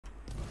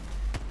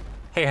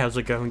Hey, how's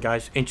it going,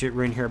 guys? Ancient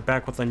Rune here,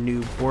 back with a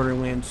new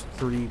Borderlands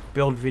 3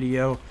 build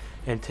video,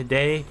 and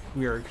today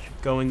we are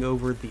going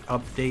over the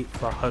update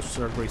for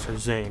Hustler Racer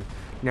Zane.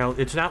 Now,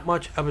 it's not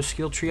much of a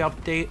skill tree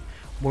update,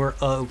 more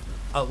of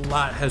a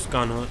lot has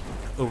gone on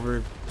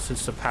over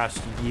since the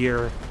past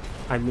year.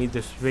 I made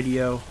this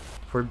video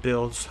for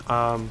builds,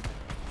 and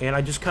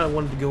I just kind of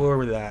wanted to go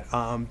over that.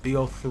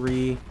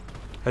 BO3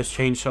 has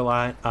changed a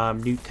lot,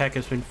 new tech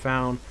has been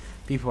found,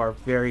 people are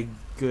very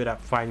good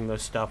at finding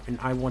this stuff, and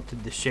I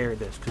wanted to share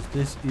this because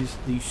this is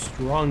the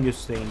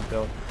strongest thing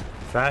build,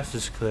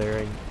 fastest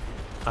clearing.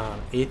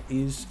 It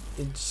is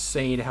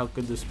insane how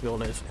good this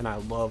build is, and I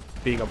love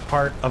being a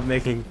part of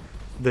making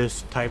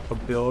this type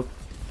of build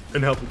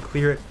and helping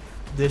clear it.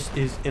 This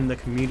is in the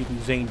community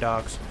Zane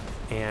docs,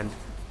 and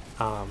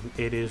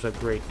it is a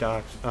great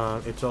docs.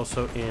 It's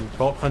also in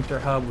Vault Hunter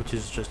Hub, which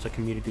is just a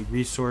community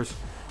resource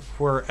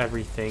for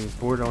everything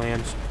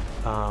Borderlands.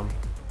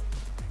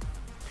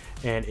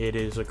 And it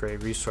is a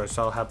great resource.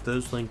 I'll have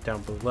those linked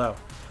down below.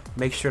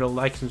 Make sure to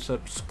like and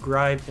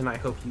subscribe, and I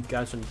hope you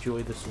guys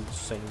enjoy this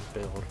insane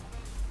build.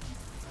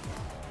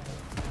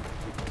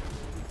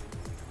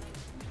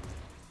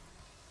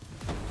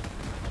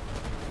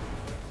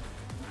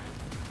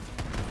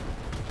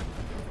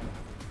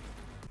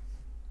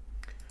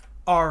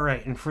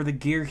 Alright, and for the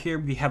gear here,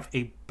 we have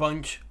a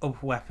bunch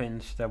of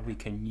weapons that we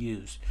can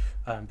use.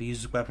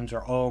 These weapons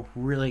are all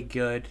really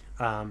good.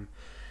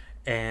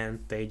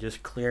 And they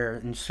just clear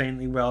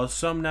insanely well.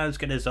 Some not as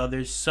good as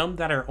others, some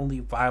that are only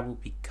viable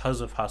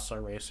because of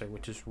Hustler Racer,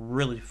 which is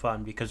really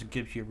fun because it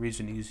gives you a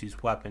reason to use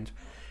these weapons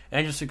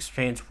and just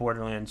expands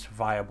Borderlands'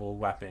 viable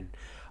weapon.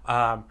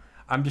 I'm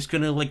just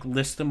gonna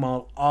list them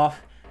all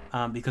off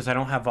because I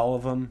don't have all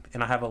of them,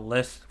 and I have a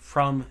list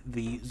from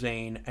the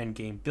Zane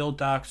Endgame build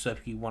doc, so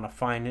if you want to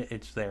find it,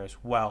 it's there as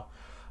well.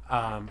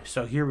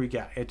 So here we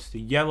go. It's the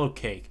Yellow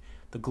Cake,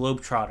 the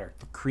Globetrotter,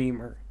 the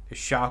Creamer, the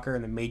Shocker,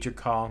 and the Major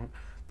Kong,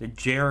 the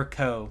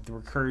Jericho, the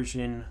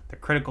Recursion, the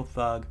Critical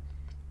Thug,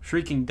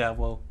 Shrieking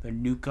Devil, the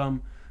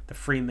Nukem, the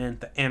Freeman,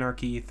 the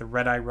Anarchy, the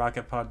Red Eye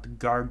Rocket Pod, the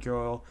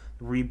Gargoyle,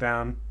 the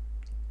Rebound,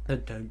 the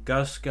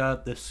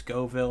Tunguska, the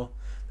Scoville,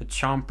 the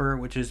Chomper,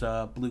 which is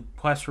a blue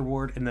quest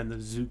reward, and then the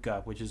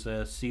Zuka, which is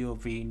a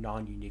COV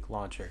non-unique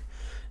launcher.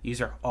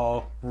 These are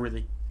all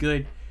really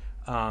good.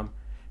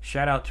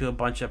 Shout out to a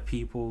bunch of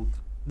people,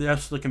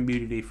 that's the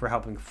community, for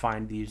helping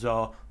find these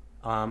all.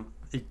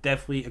 It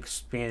definitely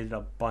expanded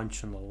a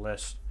bunch on the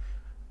list.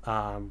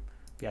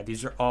 Yeah,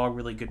 these are all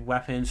really good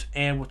weapons,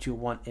 and what you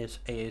want is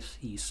ASE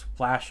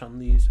splash on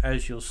these.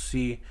 As you'll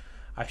see,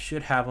 I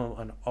should have them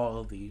on all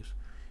of these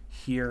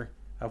here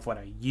of what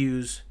I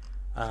use.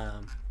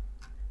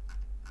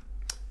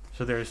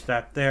 So there's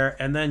that there,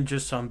 and then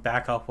just some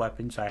backup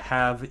weapons I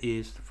have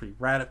is the Free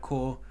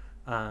Radical.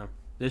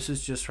 This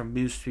is just from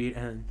Move Street,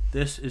 and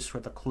this is for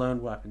the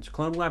clone weapons.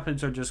 Clone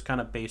weapons are just kind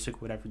of basic,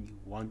 whatever you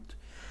want.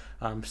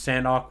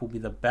 Sandhawk will be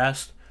the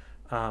best,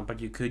 but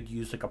you could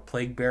use like a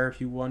Plague Bear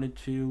if you wanted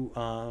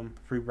to.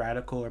 Free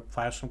Radical or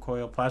Plasma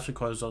Coil. Plasma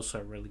Coil is also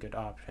a really good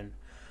option.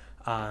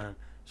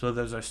 So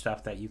those are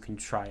stuff that you can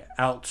try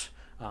out.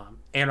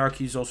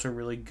 Anarchy is also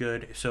really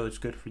good, so it's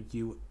good for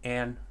you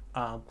and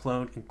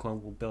Clone, and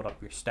Clone will build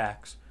up your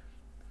stacks.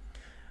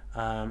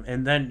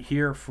 And then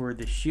here for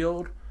the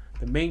shield,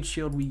 the main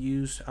shield we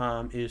use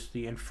is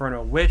the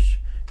Inferno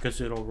Wish,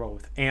 because it'll roll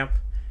with Amp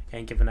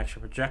and give an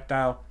extra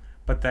projectile.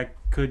 But that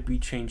could be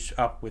changed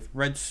up with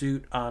Red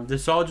Suit.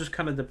 This all just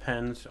kind of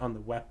depends on the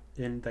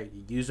weapon that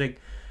you're using.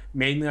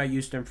 Mainly I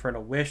used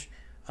Inferno Wish.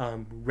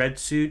 Red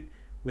Suit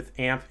with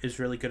Amp is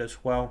really good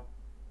as well.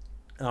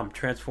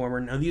 Transformer.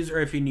 Now these are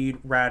if you need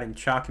Rad and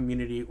Shock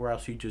immunity, or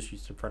else you just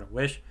use Inferno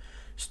Wish.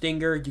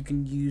 Stinger you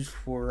can use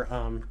for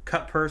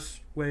cut purse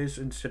ways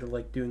instead of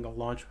like doing a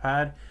launch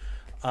pad.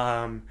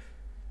 An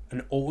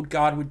Old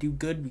God would do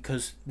good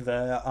because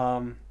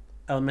the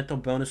elemental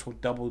bonus will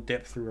double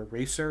dip through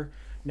Eraser.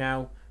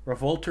 Now,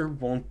 Revolter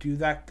won't do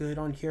that good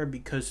on here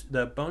because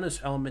the bonus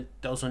element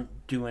doesn't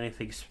do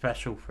anything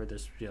special for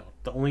this build.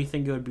 The only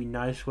thing it would be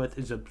nice with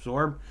is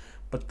Absorb,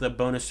 but the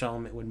bonus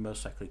element would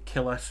most likely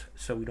kill us,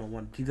 so we don't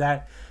want to do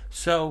that.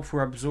 So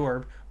for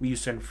Absorb, we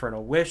use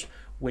Infernal Wish,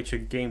 which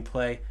in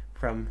gameplay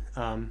from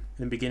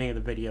the beginning of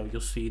the video, you'll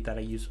see that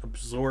I use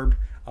Absorb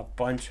a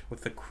bunch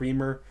with the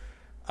Creamer.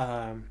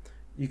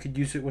 You could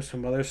use it with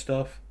some other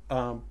stuff.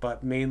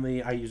 But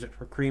mainly I use it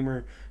for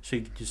Creamer, so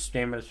you can just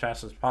spam it as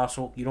fast as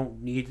possible. You don't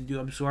need to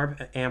do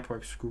Absorb. Amp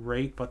works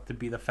great, but to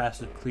be the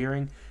fastest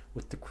clearing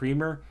with the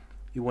Creamer,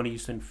 you want to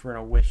use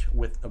Infernal Wish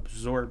with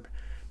Absorb.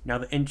 Now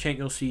the enchant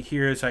you'll see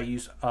here is I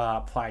use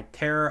Applied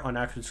Terror on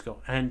Action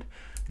Skill End.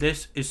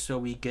 This is so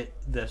we get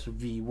this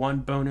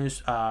V1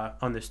 bonus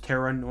on this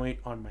Terror Anoint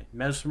on my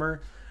Mesmer.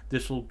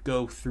 This will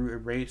go through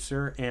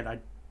Eraser,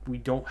 and we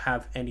don't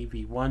have any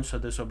V1, so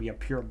this will be a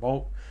pure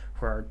bolt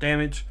for our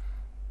damage.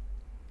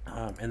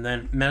 And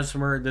then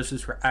Mesmer, this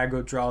is for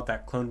aggro draw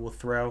that Clone will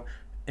throw,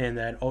 and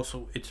then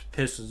also its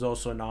Piss is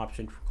also an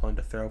option for Clone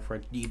to throw for a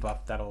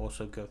debuff that'll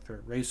also go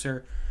through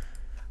Eraser.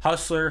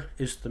 Hustler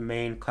is the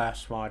main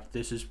class mod.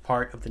 This is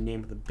part of the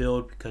name of the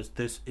build because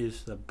this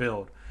is the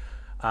build.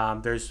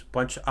 There's a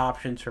bunch of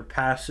options for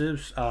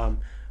passives.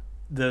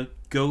 The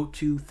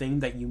go-to thing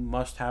that you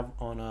must have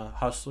on a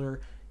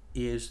Hustler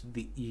is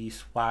the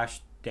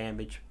splash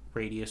damage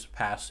radius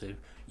passive.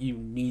 You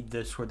need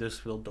this for this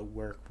build to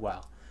work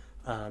well.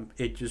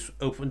 It just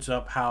opens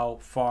up how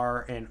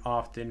far and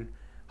often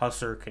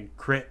Hustler can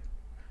crit,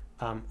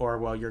 or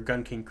well, your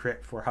gun can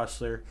crit for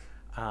Hustler.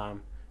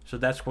 So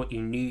that's what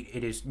you need.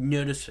 It is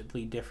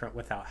noticeably different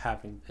without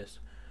having this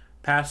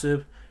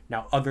passive.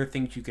 Now, other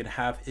things you could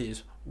have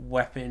is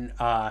weapon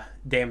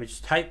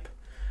damage type.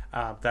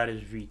 That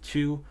is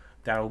V2.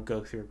 That'll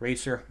go through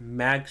Eraser.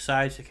 Mag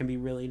size, it can be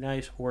really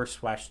nice, or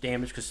splash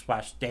damage, because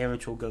splash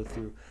damage will go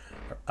through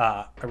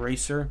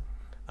Eraser.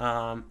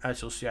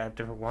 As you'll see, I have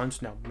different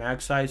ones. Now,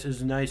 mag size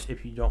is nice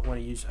if you don't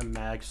want to use a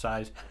mag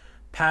size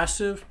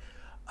passive.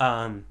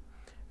 I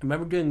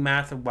remember doing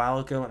math a while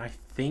ago, and I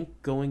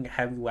think going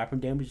heavy weapon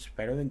damage is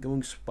better than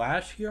going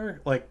splash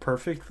here, like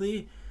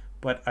perfectly,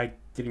 but I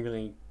didn't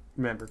really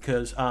remember,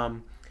 because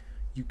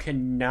you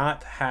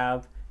cannot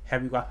have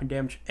heavy weapon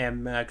damage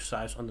and mag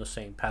size on the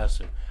same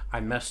passive.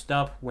 I messed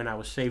up when I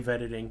was save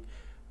editing,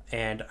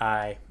 and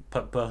I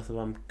put both of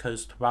them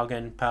because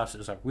toboggan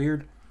passives are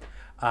weird.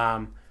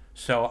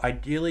 So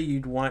ideally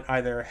you'd want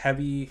either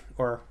heavy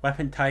or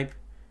weapon type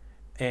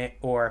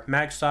or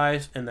mag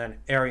size, and then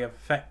area of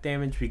effect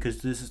damage,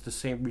 because this is the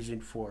same reason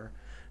for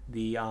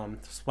the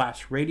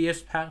splash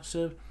radius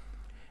passive.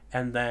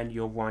 And then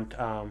you'll want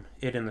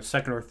it in the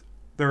second or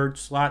third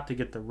slot to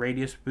get the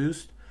radius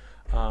boost.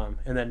 And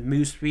then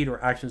move speed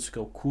or action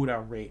skill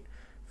cooldown rate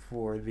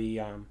for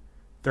the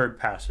third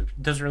passive.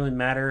 It doesn't really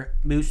matter.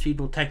 Move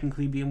speed will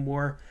technically be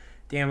more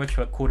damage,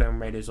 but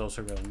cooldown rate is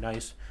also really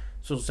nice.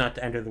 So it's not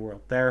the end of the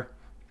world there.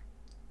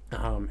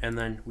 And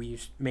then we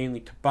use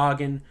mainly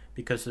toboggan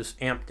because this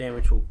amp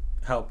damage will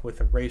help with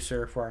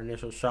Eraser for our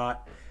initial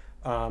shot.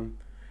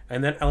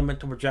 And then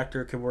elemental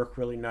projector can work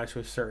really nice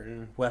with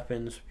certain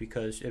weapons,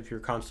 because if you're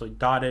constantly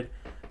dotted,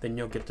 then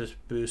you'll get this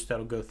boost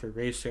that'll go through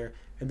Eraser.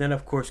 And then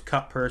of course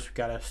cut purse, we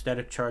got a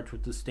static charge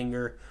with the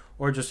stinger,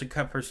 or just a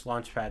cut purse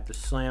launch pad to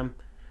slam.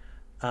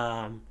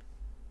 So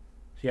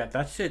yeah,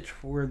 that's it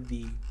for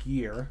the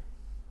gear.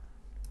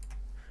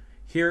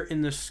 Here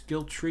in the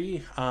skill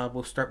tree,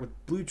 we'll start with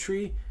blue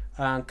tree,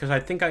 because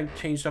I think I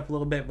changed up a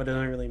little bit, but it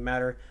doesn't really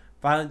matter.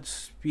 Violent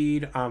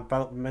speed,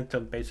 violent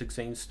momentum, basic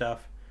Zane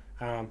stuff.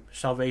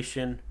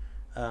 Salvation,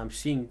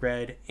 seeing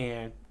red,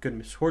 and good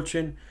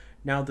misfortune.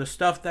 Now the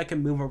stuff that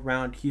can move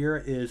around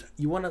here is,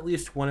 you want at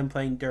least one in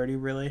playing dirty,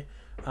 really.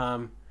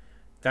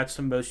 That's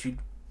the most you'd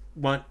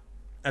want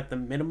at the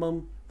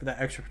minimum for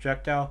that extra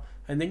projectile.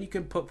 And then you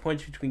can put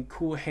points between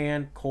cool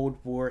hand, cold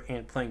war,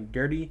 and playing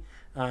dirty.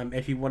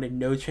 If you wanted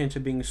no chance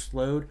of being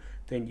slowed,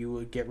 then you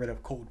would get rid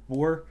of cold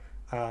war.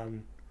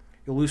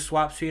 You'll lose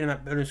swap speed and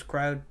that bonus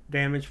crowd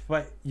damage,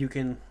 but you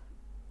can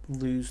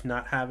lose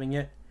not having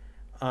it.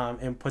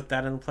 And put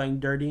that in playing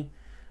dirty.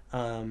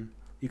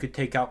 You could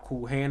take out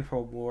cool hand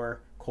for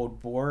more cold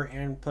bore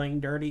and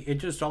playing dirty. It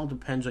just all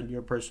depends on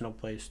your personal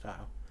play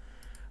style.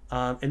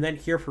 And then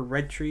here for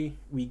red tree,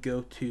 we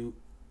go to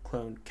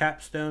clone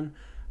capstone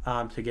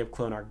to give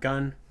clone our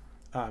gun.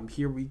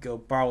 Here we go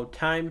borrowed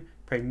time,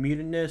 pray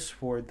mutedness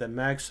for the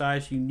mag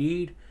size. You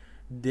need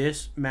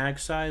this mag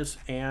size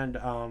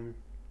and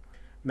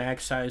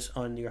mag size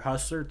on your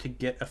hustler to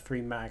get a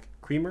 3 mag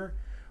creamer.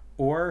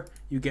 Or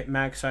you get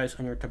mag size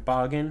on your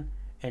toboggan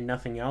and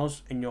nothing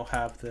else, and you'll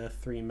have the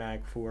 3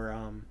 mag for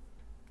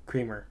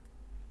creamer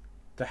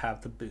to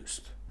have the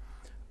boost.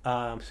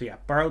 So yeah,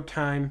 borrowed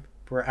time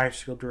for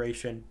actual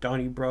duration,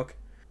 Donnybrook,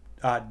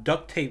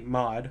 duct tape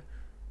mod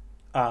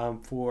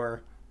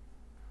for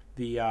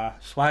the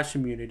slash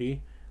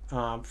immunity,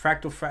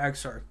 fractal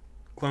frags, our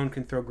clone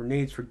can throw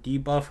grenades for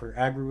debuff or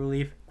aggro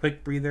relief,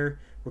 quick breather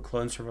for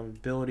clone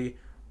survivability,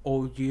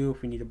 old you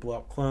if we need to blow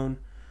up clone.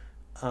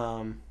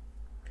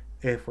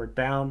 If we're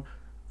down,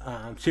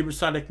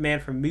 supersonic man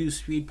for move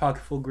speed,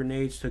 pocket full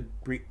grenades to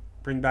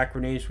bring back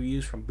grenades we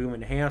use from boom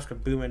enhance.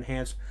 Boom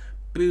enhance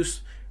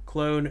boost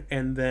clone,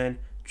 and then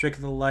trick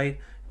of the light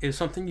is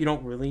something you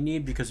don't really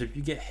need, because if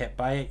you get hit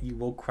by it, you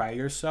will cry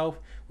yourself,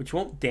 which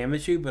won't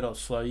damage you, but it'll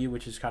slow you,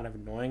 which is kind of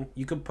annoying.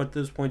 You could put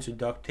those points in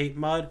duct tape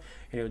mod,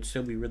 and it would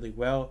still be really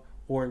well,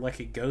 or like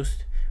a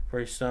ghost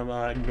for some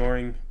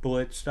ignoring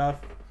bullet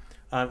stuff.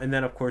 And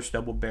then of course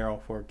double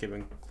barrel for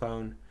giving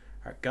clone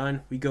our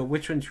gun. We go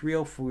which one's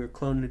real for your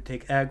clone to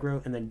take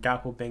aggro, and then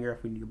doppelbanger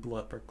if we need to blow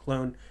up our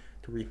clone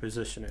to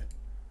reposition it.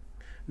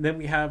 And then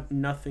we have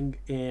nothing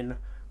in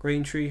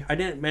green tree. I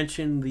didn't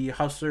mention the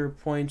hustler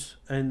points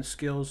and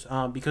skills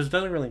because it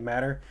doesn't really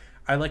matter.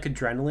 I like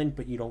adrenaline,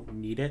 but you don't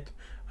need it.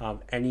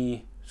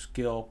 Any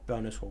skill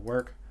bonus will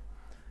work.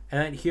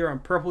 And then here on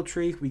purple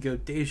tree, we go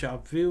deja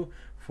vu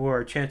for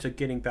a chance of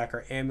getting back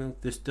our ammo.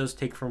 This does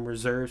take from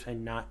reserves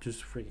and not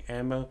just free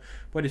ammo,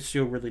 but it's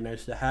still really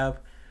nice to have.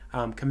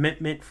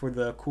 Commitment for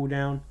the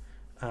cooldown.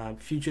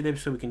 Fugitive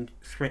so we can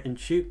sprint and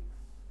shoot.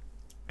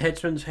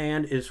 Headsman's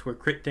hand is for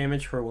crit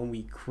damage for when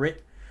we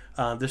crit.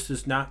 This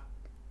does not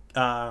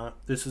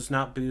This does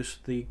not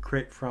boost the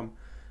crit from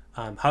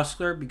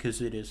Hustler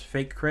because it is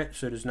fake crit,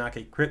 so it does not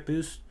get crit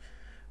boost.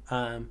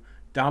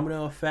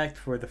 Domino effect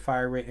for the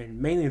fire rate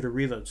and mainly the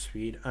reload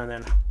speed, and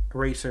then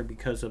Eraser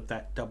because of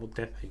that double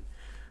dipping.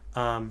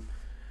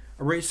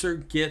 Eraser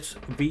gets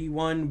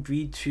V1,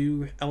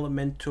 V2,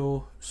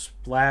 Elemental,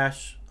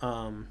 Splash,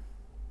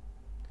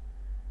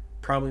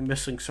 probably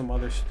missing some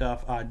other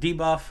stuff.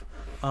 Debuff,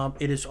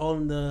 it is all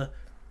in the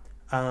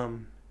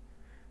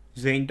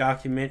Zane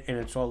document, and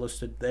it's all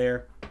listed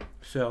there.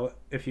 So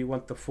if you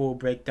want the full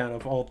breakdown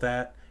of all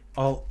that,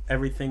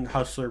 everything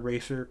Hustler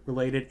Racer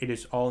related, it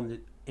is all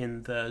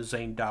in the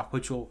Zane doc,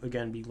 which will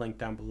again be linked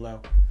down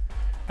below.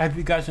 I hope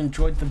you guys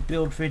enjoyed the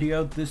build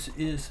video. This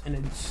is an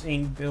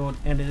insane build,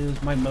 and it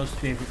is my most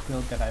favorite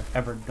build that I've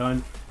ever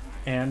done,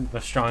 and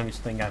the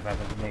strongest thing I've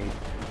ever made.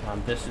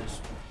 This is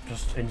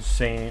just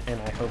insane,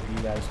 and I hope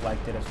you guys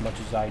liked it as much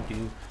as I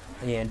do.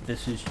 And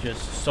this is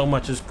just so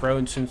much has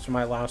grown since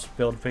my last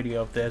build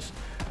video of this.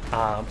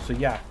 So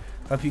yeah,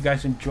 hope you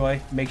guys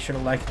enjoy. Make sure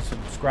to like and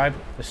subscribe.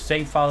 The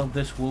save file of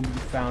this will be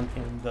found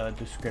in the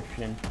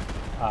description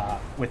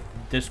with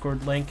the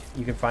Discord link.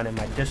 You can find it in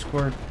my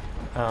Discord.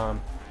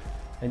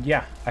 And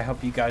yeah, I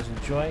hope you guys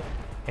enjoy,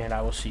 and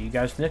I will see you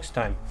guys next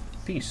time.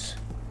 Peace.